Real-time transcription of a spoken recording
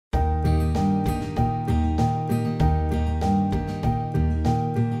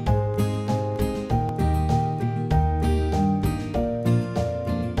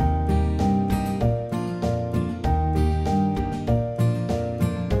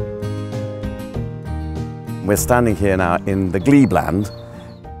We're standing here now in the Glebland,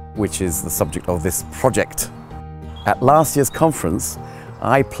 which is the subject of this project. At last year's conference,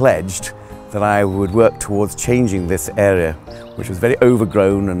 I pledged that I would work towards changing this area, which was very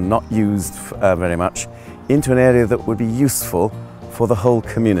overgrown and not used very much, into an area that would be useful for the whole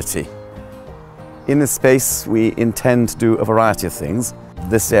community. In this space, we intend to do a variety of things.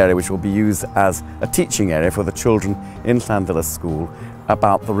 This area, which will be used as a teaching area for the children in Llandilla School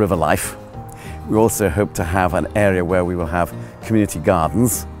about the river life. We also hope to have an area where we will have community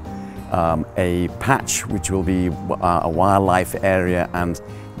gardens, a patch which will be a wildlife area and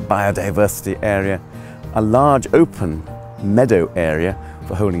biodiversity area, a large open meadow area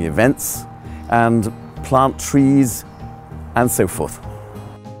for holding events, and plant trees and so forth.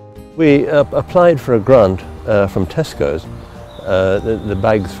 We applied for a grant from Tesco's, the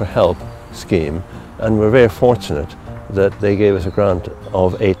Bags for Help scheme, and we're very fortunate that they gave us a grant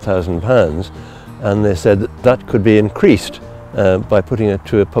of £8,000, and they said that could be increased by putting it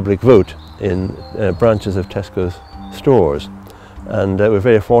to a public vote in branches of Tesco's stores. And we're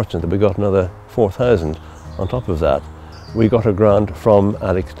very fortunate that we got another 4,000 on top of that. We got a grant from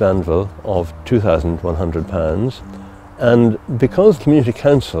Alex Danville of £2,100, and because Community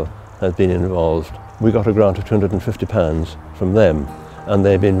Council has been involved, we got a grant of £250 from them, and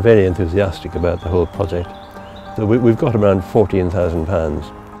they've been very enthusiastic about the whole project. So we've got around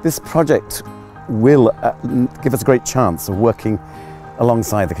 £14,000. This project will give us a great chance of working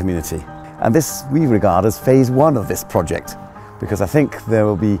alongside the community, and this we regard as phase one of this project, because I think there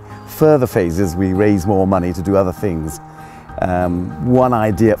will be further phases. We raise more money to do other things. One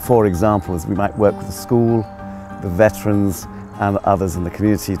idea, for example, is we might work with the school, the veterans and others in the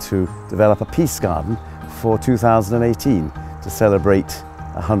community to develop a peace garden for 2018 to celebrate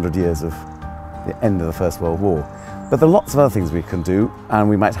 100 years of the end of the First World War. But there are lots of other things we can do, and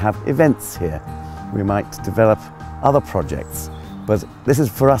we might have events here. We might develop other projects. But this is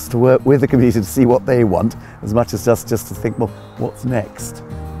for us to work with the community to see what they want, as much as just to think, well, what's next?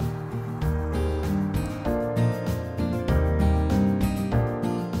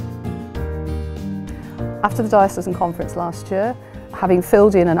 After the diocesan conference last year, having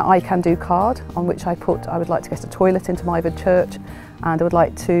filled in an I Can Do card on which I put I would like to get a toilet into Myford Church and I would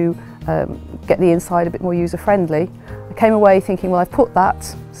like to get the inside a bit more user-friendly, I came away thinking, well, I've put that,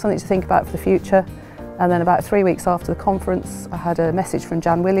 something to think about for the future. And then about 3 weeks after the conference, I had a message from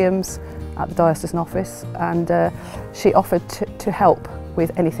Jan Williams at the diocesan office, and she offered to help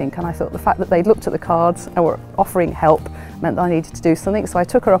with anything. And I thought the fact that they'd looked at the cards and were offering help meant that I needed to do something. So I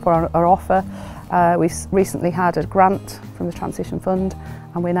took her up on her offer. We've recently had a grant from the Transition Fund,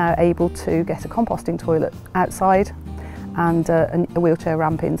 and we're now able to get a composting toilet outside and a wheelchair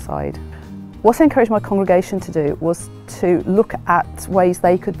ramp inside. What I encouraged my congregation to do was to look at ways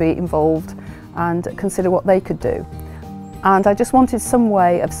they could be involved and consider what they could do. And I just wanted some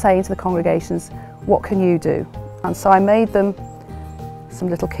way of saying to the congregations, what can you do? And so I made them some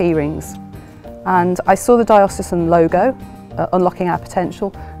little key rings. And I saw the diocesan logo, unlocking our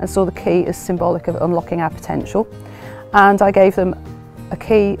potential, and saw the key as symbolic of unlocking our potential. And I gave them a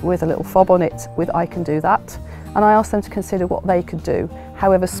key with a little fob on it with I can do that. And I asked them to consider what they could do,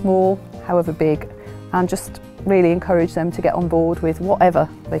 however small, however big, and just really encourage them to get on board with whatever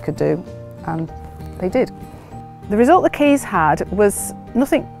they could do. And they did. The result the keys had was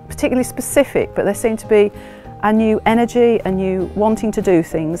nothing particularly specific, but there seemed to be a new energy, a new wanting to do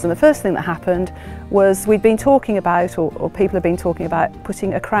things. And the first thing that happened was we'd been talking about, or people have been talking about,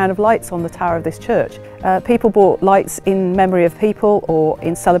 putting a crown of lights on the tower of this church. People bought lights in memory of people or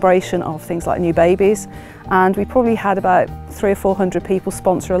in celebration of things like new babies. And we probably had about 300 or 400 people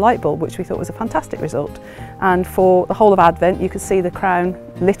sponsor a light bulb, which we thought was a fantastic result. And for the whole of Advent, you could see the crown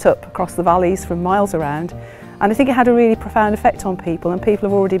lit up across the valleys from miles around. And I think it had a really profound effect on people, and people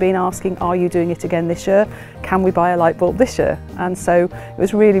have already been asking, are you doing it again this year? Can we buy a light bulb this year? And so it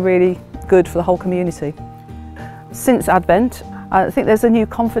was really, really good for the whole community. Since Advent, I think there's a new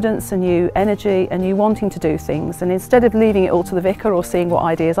confidence, a new energy, a new wanting to do things. And instead of leaving it all to the vicar or seeing what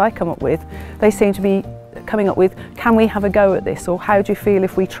ideas I come up with, they seem to be coming up with, can we have a go at this? Or how do you feel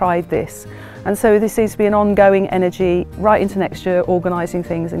if we tried this? And so this seems to be an ongoing energy right into next year, organising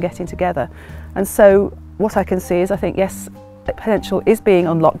things and getting together. And so what I can see is, I think, yes, potential is being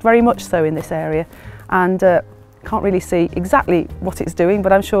unlocked, very much so in this area, and can't really see exactly what it's doing,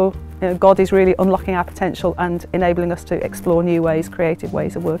 but I'm sure God is really unlocking our potential and enabling us to explore new ways, creative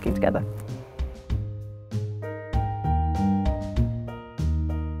ways of working together.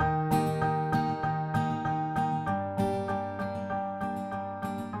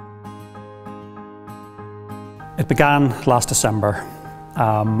 It began last December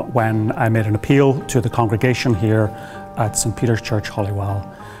when I made an appeal to the congregation here at St Peter's Church,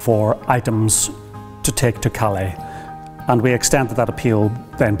 Holywell, for items to take to Calais. And we extended that appeal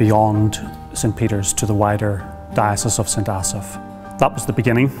then beyond St Peter's to the wider Diocese of St Asaph. That was the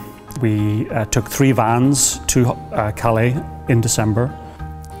beginning. We took 3 vans to Calais in December.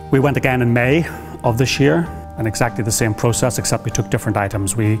 We went again in May of this year, and exactly the same process, except we took different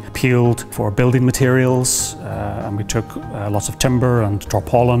items. We appealed for building materials, and we took lots of timber and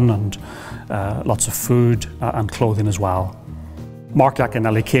tarpaulin and lots of food and clothing as well. Mark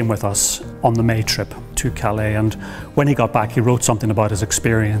Yaconelli came with us on the May trip to Calais, and when he got back he wrote something about his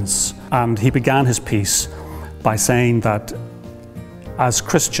experience, and he began his piece by saying that as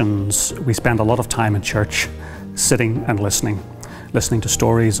Christians we spend a lot of time in church sitting and listening to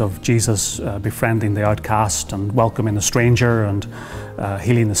stories of Jesus befriending the outcast and welcoming the stranger and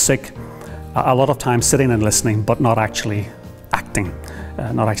healing the sick. A lot of time sitting and listening, but not actually acting,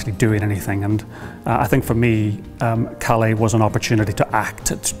 not actually doing anything. And I think for me, Calais was an opportunity to act,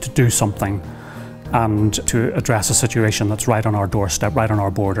 to do something, and to address a situation that's right on our doorstep, right on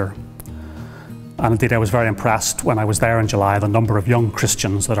our border. And indeed, I was very impressed when I was there in July, the number of young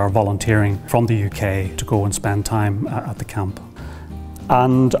Christians that are volunteering from the UK to go and spend time at the camp.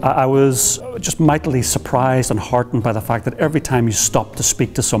 And I was just mightily surprised and heartened by the fact that every time you stopped to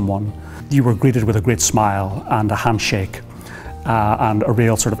speak to someone, you were greeted with a great smile and a handshake and a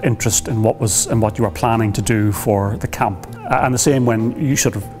real sort of interest in what you were planning to do for the camp. And the same when you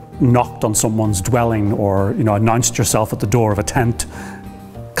sort of knocked on someone's dwelling or announced yourself at the door of a tent.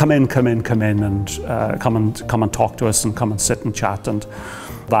 Come in, and come and talk to us and come and sit and chat. And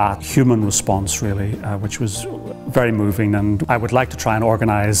that human response really, which was very moving, and I would like to try and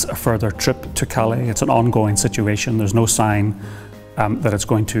organise a further trip to Calais. It's an ongoing situation. There's no sign that it's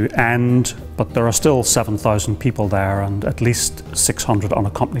going to end, but there are still 7,000 people there and at least 600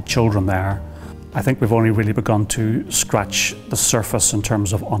 unaccompanied children there. I think we've only really begun to scratch the surface in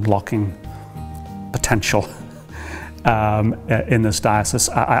terms of unlocking potential in this diocese.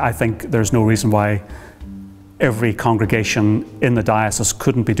 I think there's no reason why every congregation in the diocese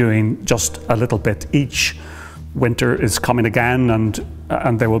couldn't be doing just a little bit each. Winter is coming again,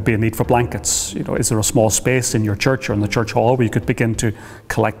 and there will be a need for blankets. Is there a small space in your church or in the church hall where you could begin to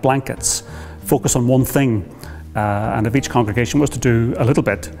collect blankets? Focus on one thing, and if each congregation was to do a little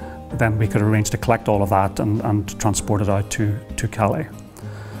bit, then we could arrange to collect all of that and transport it out to Calais.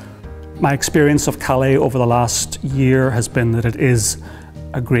 My experience of Calais over the last year has been that it is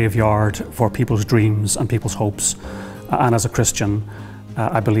a graveyard for people's dreams and people's hopes. And as a Christian,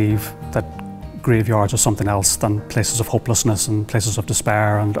 I believe that graveyards are something else than places of hopelessness and places of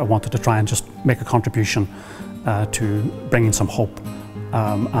despair, and I wanted to try and just make a contribution to bringing some hope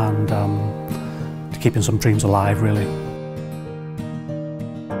and to keeping some dreams alive, really.